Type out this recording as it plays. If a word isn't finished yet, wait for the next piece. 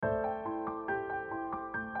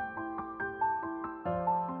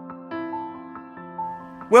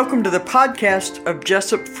Welcome to the podcast of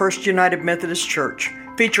Jessup First United Methodist Church,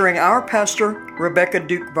 featuring our pastor, Rebecca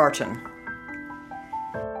Duke Barton.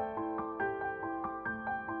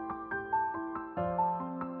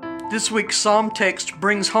 This week's psalm text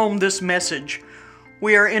brings home this message.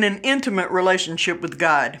 We are in an intimate relationship with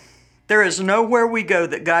God. There is nowhere we go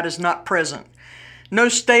that God is not present. No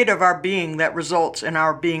state of our being that results in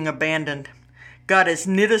our being abandoned. God has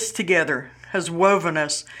knit us together, has woven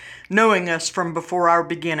us, knowing us from before our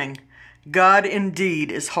beginning. God indeed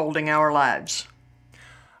is holding our lives.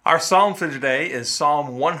 Our psalm for today is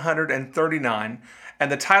Psalm 139,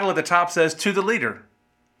 and the title at the top says, To the Leader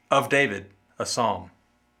of David, a Psalm.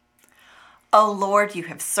 O Lord, you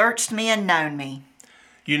have searched me and known me.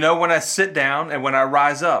 You know when I sit down and when I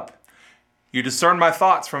rise up. You discern my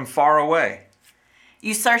thoughts from far away.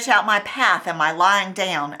 You search out my path and my lying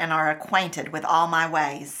down and are acquainted with all my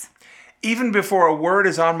ways. Even before a word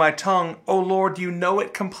is on my tongue, O Lord, you know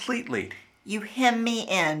it completely. You hem me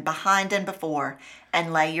in behind and before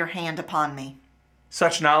and lay your hand upon me.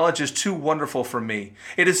 Such knowledge is too wonderful for me.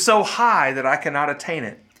 It is so high that I cannot attain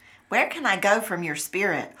it. Where can I go from your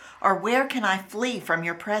spirit, or where can I flee from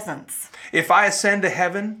your presence? If I ascend to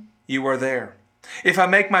heaven, you are there. If I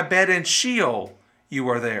make my bed in Sheol, you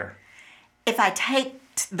are there. If I take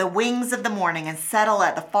the wings of the morning and settle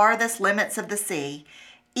at the farthest limits of the sea,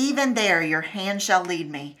 even there your hand shall lead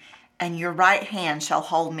me, and your right hand shall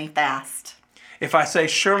hold me fast. If I say,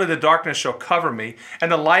 surely the darkness shall cover me, and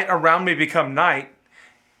the light around me become night,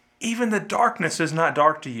 even the darkness is not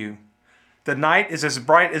dark to you. The night is as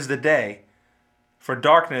bright as the day, for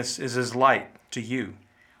darkness is as light to you.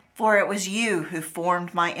 For it was you who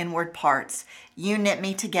formed my inward parts. You knit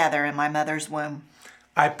me together in my mother's womb.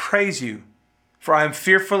 I praise you, for I am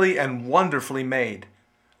fearfully and wonderfully made.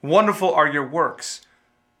 Wonderful are your works,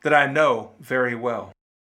 that I know very well.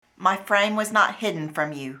 My frame was not hidden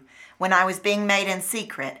from you when I was being made in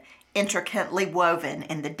secret, intricately woven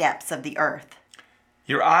in the depths of the earth.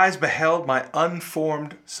 Your eyes beheld my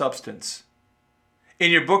unformed substance. In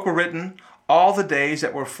your book were written all the days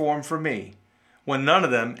that were formed for me, when none of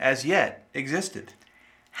them as yet existed.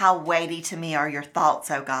 How weighty to me are your thoughts,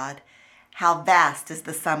 O God! How vast is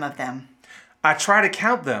the sum of them! I try to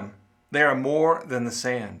count them. They are more than the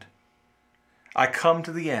sand. I come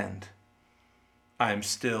to the end. I am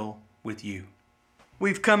still with you.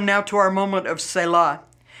 We've come now to our moment of Selah,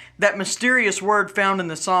 that mysterious word found in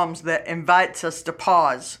the Psalms that invites us to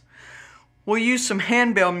pause. We'll use some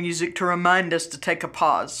handbell music to remind us to take a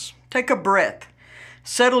pause. Take a breath.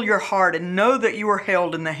 Settle your heart and know that you are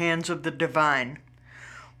held in the hands of the divine.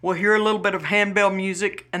 We'll hear a little bit of handbell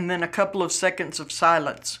music and then a couple of seconds of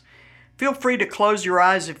silence. Feel free to close your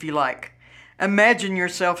eyes if you like. Imagine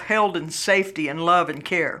yourself held in safety and love and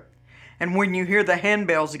care. And when you hear the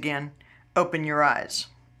handbells again, open your eyes.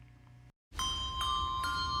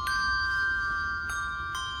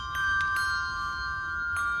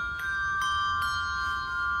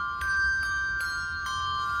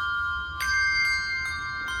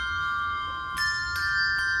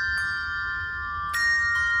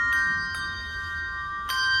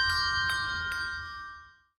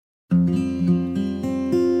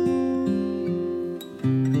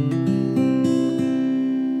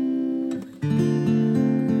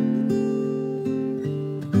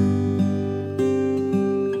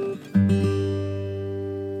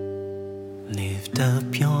 Lift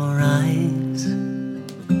up your eyes,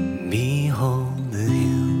 behold the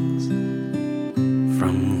hills,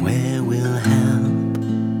 from where will help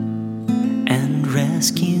and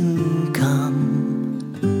rescue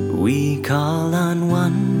come. We call on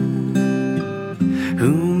one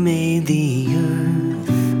who made the earth,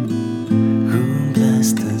 who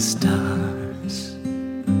blessed the stars,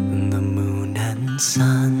 the moon and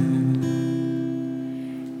sun.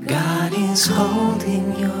 God is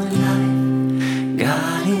holding your life.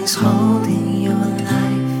 God is holding your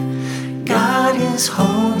life. God is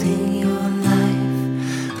holding your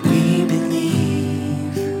life. We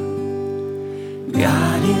believe.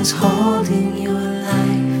 God is holding your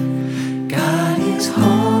life. God is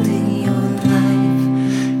holding your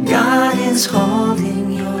life. God is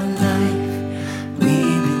holding your life.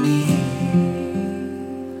 We believe.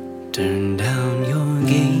 Turn down your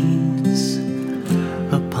gaze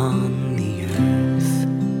upon the earth.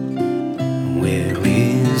 Where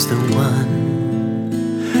is the one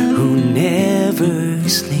who never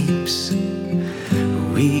sleeps?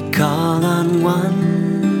 We call on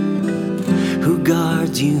one who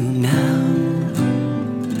guards you now.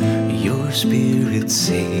 Your spirit's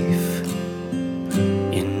safe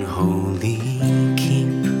in holy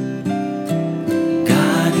keep.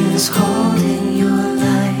 God is holding your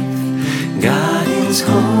life. God is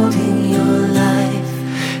holding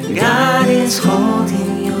is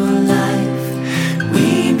holding your life.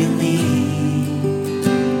 We believe.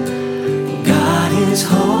 God is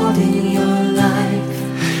holding your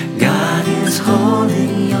life. God is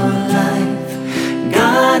holding your life.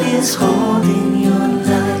 God is holding your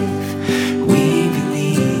life. We believe.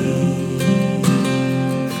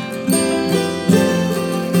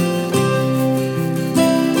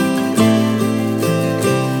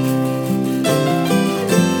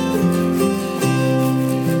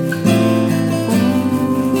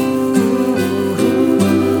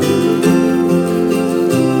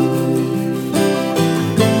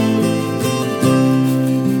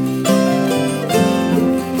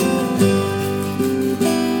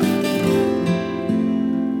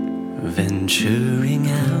 Venturing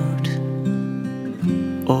out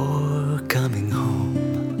or coming home,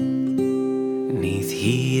 'neath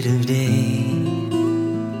heat of day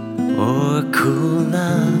or cool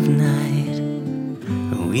of night,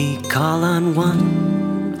 we call on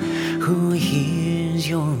one who hears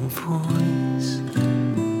your voice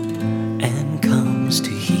and comes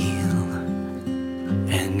to heal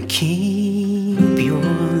and keep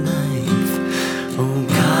your life. Oh,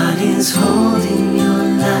 God is holding your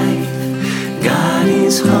life. God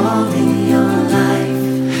is holding your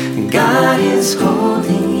life. God is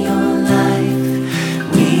holding your life.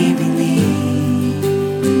 We believe.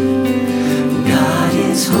 God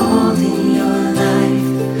is holding your life.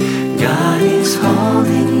 God is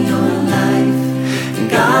holding your life.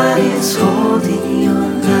 God is holding your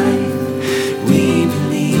life. We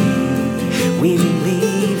believe. We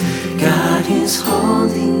believe. God is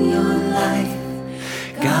holding your life.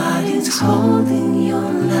 God is holding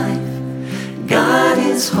your life. God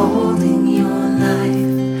is holding your life.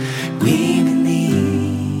 We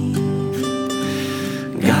believe.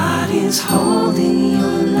 God is holding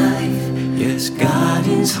your life. Yes, God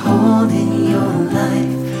is holding your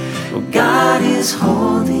life. Oh, God is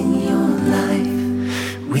holding your life.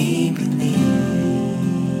 We believe.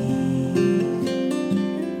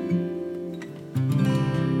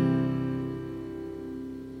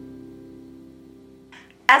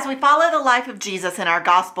 As we follow the life of Jesus in our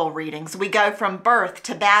gospel readings, we go from birth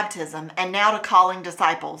to baptism and now to calling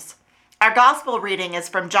disciples. Our gospel reading is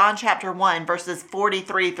from John chapter 1, verses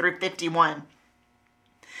 43 through 51.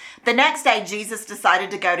 The next day, Jesus decided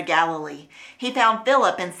to go to Galilee. He found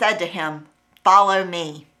Philip and said to him, "Follow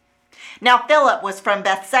me." Now Philip was from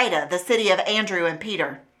Bethsaida, the city of Andrew and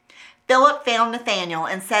Peter. Philip found Nathanael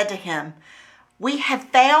and said to him, "We have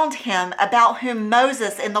found him about whom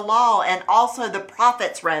Moses in the law and also the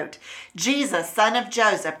prophets wrote, Jesus, son of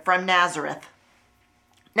Joseph from Nazareth."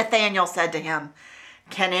 Nathanael said to him,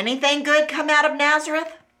 "Can anything good come out of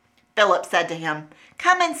Nazareth?" Philip said to him,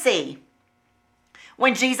 "Come and see."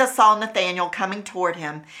 When Jesus saw Nathanael coming toward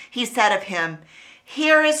him, he said of him,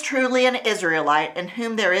 "Here is truly an Israelite in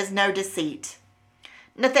whom there is no deceit."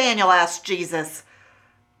 Nathanael asked Jesus,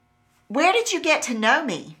 "Where did you get to know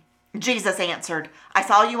me?" Jesus answered, "I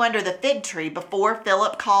saw you under the fig tree before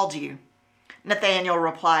Philip called you." Nathanael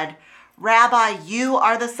replied, "Rabbi, you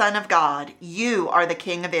are the Son of God. You are the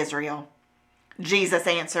King of Israel." Jesus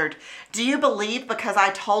answered, "Do you believe because I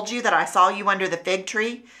told you that I saw you under the fig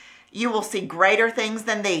tree? You will see greater things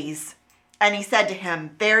than these." And he said to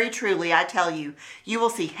him, "Very truly, I tell you, you will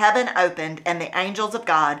see heaven opened and the angels of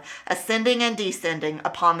God ascending and descending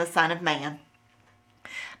upon the Son of Man."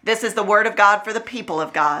 This is the word of God for the people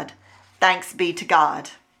of God. Thanks be to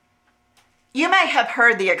God. You may have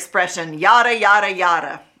heard the expression yada, yada,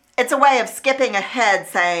 yada. It's a way of skipping ahead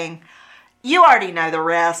saying, "You already know the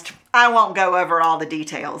rest. I won't go over all the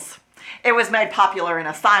details." It was made popular in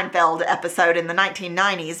a Seinfeld episode in the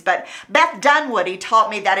 1990s, but Beth Dunwoody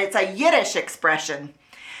taught me that it's a Yiddish expression.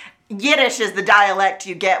 Yiddish is the dialect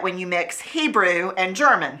you get when you mix Hebrew and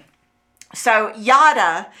German. So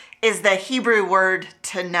yada is the Hebrew word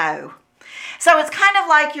to know. So it's kind of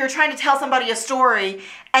like you're trying to tell somebody a story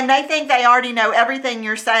and they think they already know everything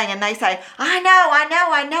you're saying and they say, I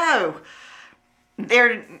know.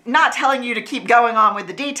 They're not telling you to keep going on with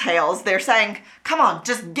the details. They're saying, come on,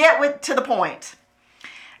 just get to the point.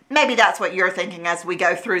 Maybe that's what you're thinking as we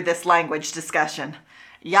go through this language discussion.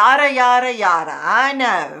 Yada, yada, yada. I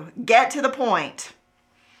know. Get to the point.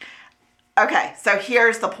 Okay, so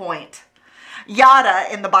here's the point. Yada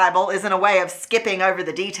in the Bible isn't a way of skipping over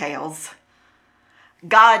the details.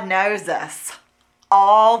 God knows us,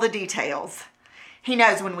 all the details. He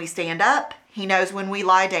knows when we stand up. He knows when we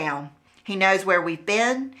lie down. He knows where we've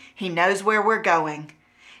been. He knows where we're going.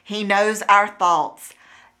 He knows our thoughts.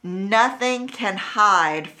 Nothing can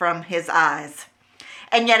hide from his eyes.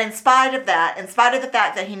 And yet in spite of that, in spite of the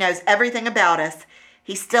fact that he knows everything about us,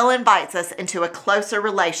 He still invites us into a closer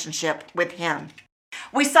relationship with him.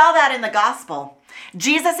 We saw that in the gospel.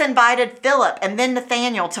 Jesus invited Philip and then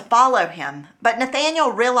Nathanael to follow him, but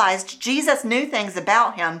Nathanael realized Jesus knew things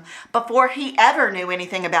about him before he ever knew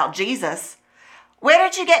anything about Jesus. "Where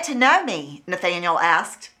did you get to know me?" Nathanael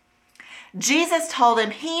asked. Jesus told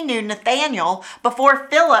him he knew Nathanael before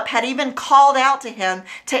Philip had even called out to him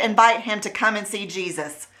to invite him to come and see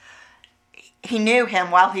Jesus. He knew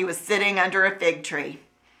him while he was sitting under a fig tree.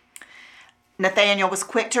 Nathanael was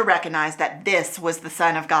quick to recognize that this was the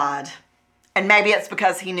Son of God. And maybe it's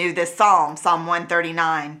because he knew this psalm, Psalm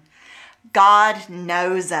 139. God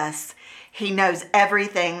knows us. He knows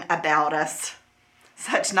everything about us.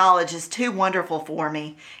 Such knowledge is too wonderful for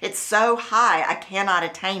me. It's so high, I cannot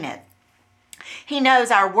attain it. He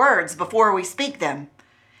knows our words before we speak them.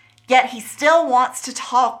 Yet he still wants to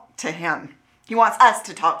talk to him. He wants us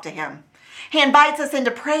to talk to him. He invites us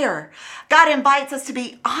into prayer. God invites us to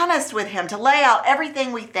be honest with him, to lay out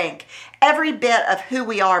everything we think, every bit of who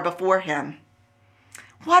we are before him.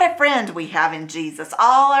 What a friend we have in Jesus,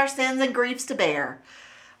 all our sins and griefs to bear.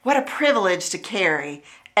 What a privilege to carry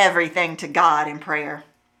everything to God in prayer.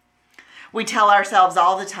 We tell ourselves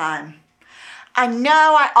all the time, I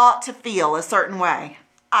know I ought to feel a certain way.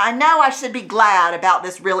 I know I should be glad about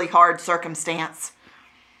this really hard circumstance.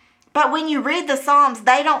 But when you read the Psalms,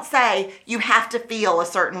 they don't say you have to feel a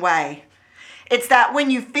certain way. It's that when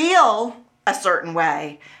you feel a certain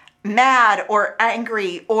way, mad or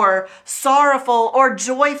angry or sorrowful or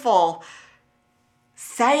joyful,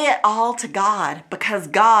 say it all to God because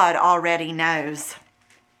God already knows.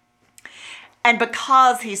 And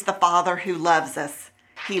because he's the Father who loves us,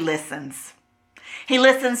 he listens. He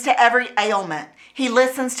listens to every ailment. He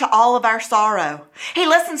listens to all of our sorrow. He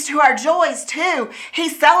listens to our joys too. He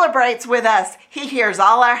celebrates with us. He hears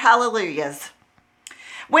all our hallelujahs.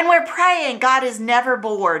 When we're praying, God is never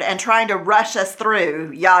bored and trying to rush us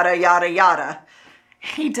through yada, yada, yada.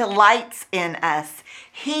 He delights in us.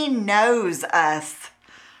 He knows us.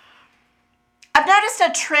 I've noticed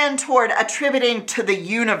a trend toward attributing to the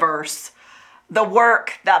universe the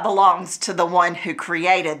work that belongs to the one who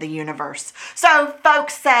created the universe. So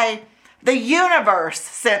folks say, the universe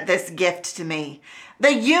sent this gift to me.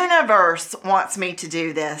 The universe wants me to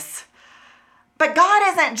do this. But God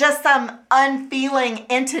isn't just some unfeeling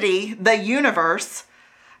entity, the universe.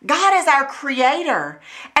 God is our creator,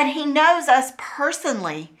 and he knows us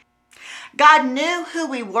personally. God knew who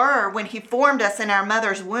we were when he formed us in our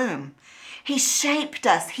mother's womb. He shaped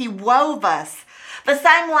us. He wove us. The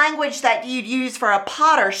same language that you'd use for a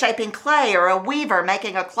potter shaping clay or a weaver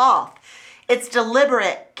making a cloth. It's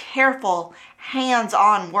deliberate, careful,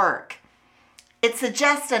 hands-on work. It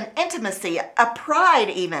suggests an intimacy, a pride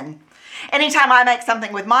even. Anytime I make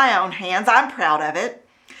something with my own hands, I'm proud of it.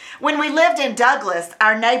 When we lived in Douglas,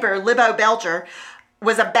 our neighbor, Libbo Belger,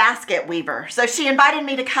 was a basket weaver. So she invited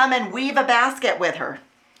me to come and weave a basket with her.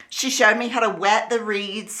 She showed me how to wet the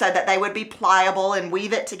reeds so that they would be pliable and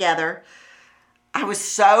weave it together. I was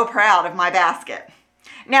so proud of my basket.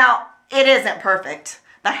 Now, it isn't perfect.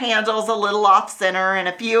 The handle's a little off center and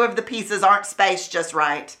a few of the pieces aren't spaced just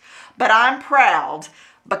right. But I'm proud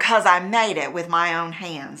because I made it with my own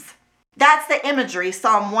hands. That's the imagery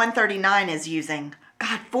Psalm 139 is using.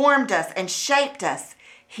 God formed us and shaped us.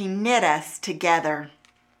 He knit us together.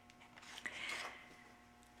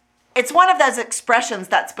 It's one of those expressions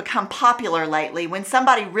that's become popular lately when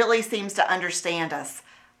somebody really seems to understand us.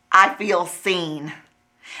 I feel seen.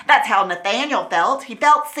 That's how Nathanael felt. He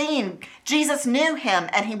felt seen. Jesus knew him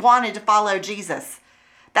and he wanted to follow Jesus.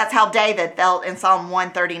 That's how David felt in Psalm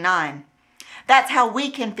 139. That's how we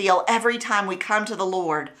can feel every time we come to the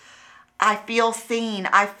Lord. I feel seen.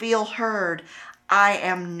 I feel heard. I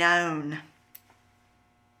am known.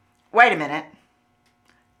 Wait a minute.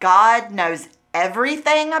 God knows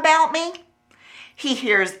everything about me? He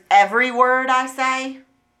hears every word I say?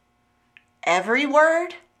 Every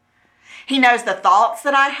word? He knows the thoughts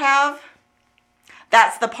that I have?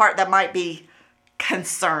 That's the part that might be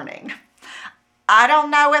concerning. I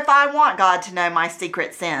don't know if I want God to know my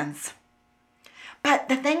secret sins. But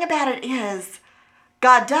the thing about it is,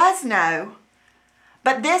 God does know.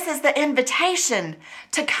 But this is the invitation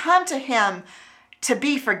to come to him to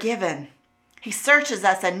be forgiven. He searches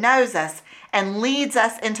us and knows us and leads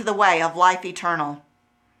us into the way of life eternal.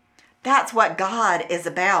 That's what God is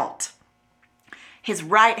about. His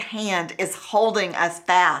right hand is holding us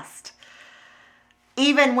fast.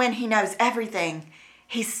 Even when he knows everything,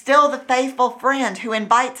 he's still the faithful friend who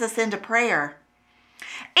invites us into prayer.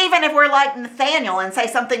 Even if we're like Nathanael and say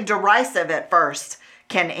something derisive at first,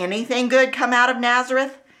 can anything good come out of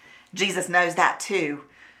Nazareth? Jesus knows that too.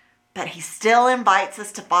 but he still invites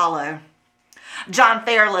us to follow. John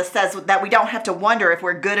Fairless says that we don't have to wonder if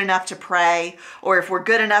we're good enough to pray or if we're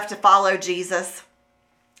good enough to follow Jesus.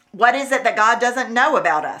 What is it that God doesn't know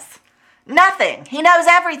about us? Nothing. He knows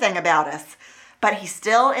everything about us, but he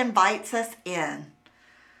still invites us in.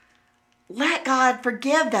 Let God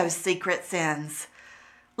forgive those secret sins.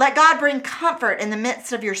 Let God bring comfort in the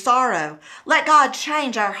midst of your sorrow. Let God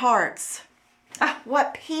change our hearts. Oh,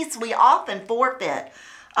 what peace we often forfeit.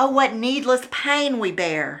 Oh, what needless pain we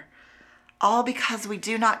bear. All because we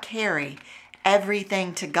do not carry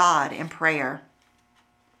everything to God in prayer.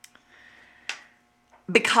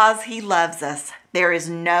 Because he loves us, there is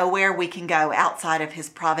nowhere we can go outside of his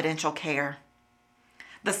providential care.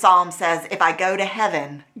 The psalm says, if I go to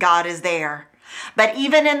heaven, God is there. But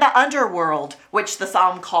even in the underworld, which the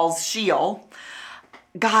psalm calls Sheol,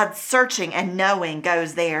 God's searching and knowing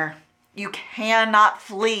goes there. You cannot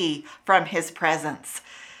flee from his presence.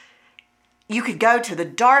 You could go to the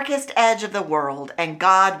darkest edge of the world and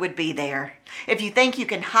God would be there. If you think you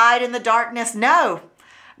can hide in the darkness, no,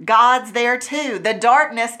 God's there too. The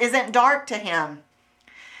darkness isn't dark to him.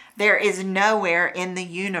 There is nowhere in the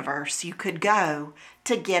universe you could go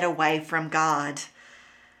to get away from God.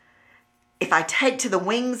 If I take to the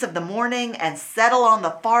wings of the morning and settle on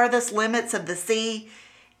the farthest limits of the sea,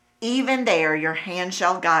 even there your hand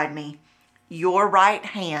shall guide me. Your right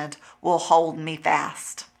hand will hold me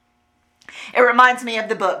fast. It reminds me of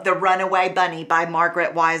the book, The Runaway Bunny by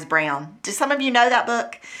Margaret Wise Brown. Do some of you know that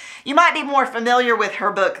book? You might be more familiar with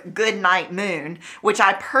her book, Good Night Moon, which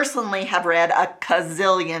I personally have read a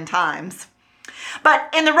gazillion times. But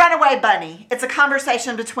in The Runaway Bunny, it's a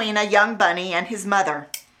conversation between a young bunny and his mother.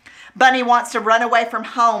 Bunny wants to run away from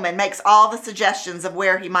home and makes all the suggestions of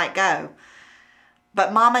where he might go.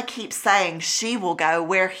 But Mama keeps saying she will go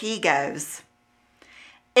where he goes.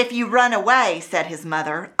 If you run away, said his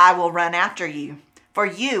mother, I will run after you, for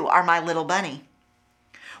you are my little bunny.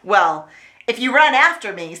 Well, if you run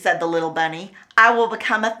after me, said the little bunny, I will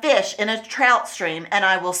become a fish in a trout stream and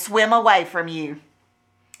I will swim away from you.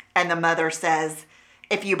 And the mother says,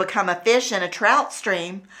 if you become a fish in a trout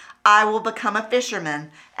stream, I will become a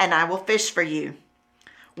fisherman and I will fish for you.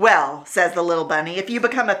 Well, says the little bunny, if you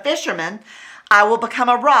become a fisherman, I will become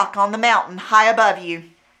a rock on the mountain high above you.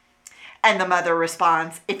 And the mother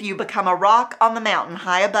responds, if you become a rock on the mountain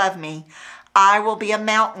high above me, I will be a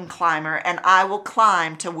mountain climber and I will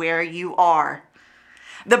climb to where you are.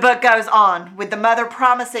 The book goes on with the mother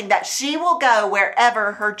promising that she will go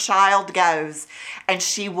wherever her child goes and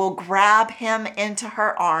she will grab him into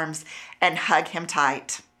her arms and hug him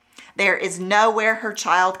tight. There is nowhere her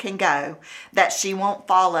child can go that she won't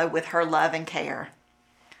follow with her love and care.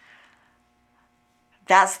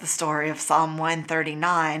 That's the story of Psalm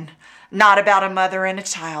 139. Not about a mother and a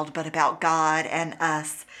child, but about God and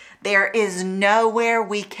us. There is nowhere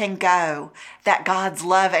we can go that God's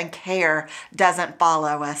love and care doesn't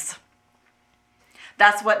follow us.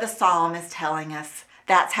 That's what the psalm is telling us.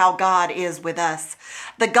 That's how God is with us.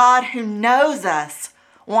 The God who knows us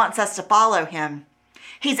wants us to follow him.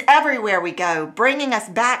 He's everywhere we go, bringing us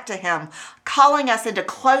back to him, calling us into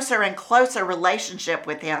closer and closer relationship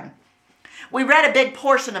with him. We read a big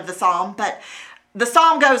portion of the psalm, but the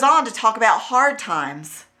psalm goes on to talk about hard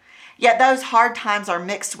times. Yet those hard times are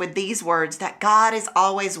mixed with these words that God is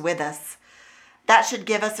always with us. That should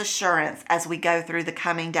give us assurance as we go through the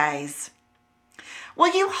coming days.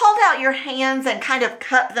 Will you hold out your hands and kind of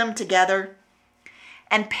cup them together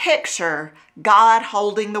and picture God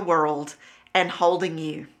holding the world and holding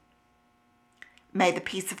you? May the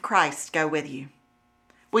peace of Christ go with you.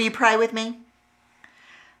 Will you pray with me?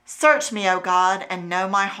 Search me, O God, and know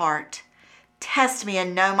my heart. Test me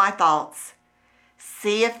and know my thoughts.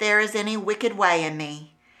 See if there is any wicked way in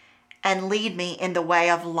me, and lead me in the way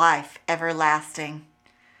of life everlasting.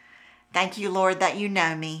 Thank you, Lord, that you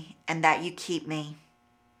know me and that you keep me,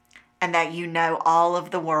 and that you know all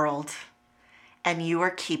of the world, and you are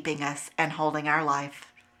keeping us and holding our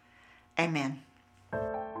life. Amen.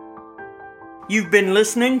 You've been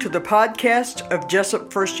listening to the podcast of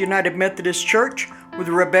Jessup First United Methodist Church with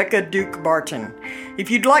Rebecca Duke Barton. If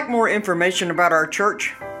you'd like more information about our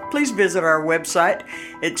church, please visit our website.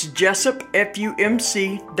 It's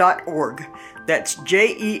jessupfumc.org. That's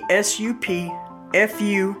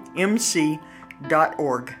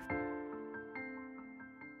JESUPFUMC.org.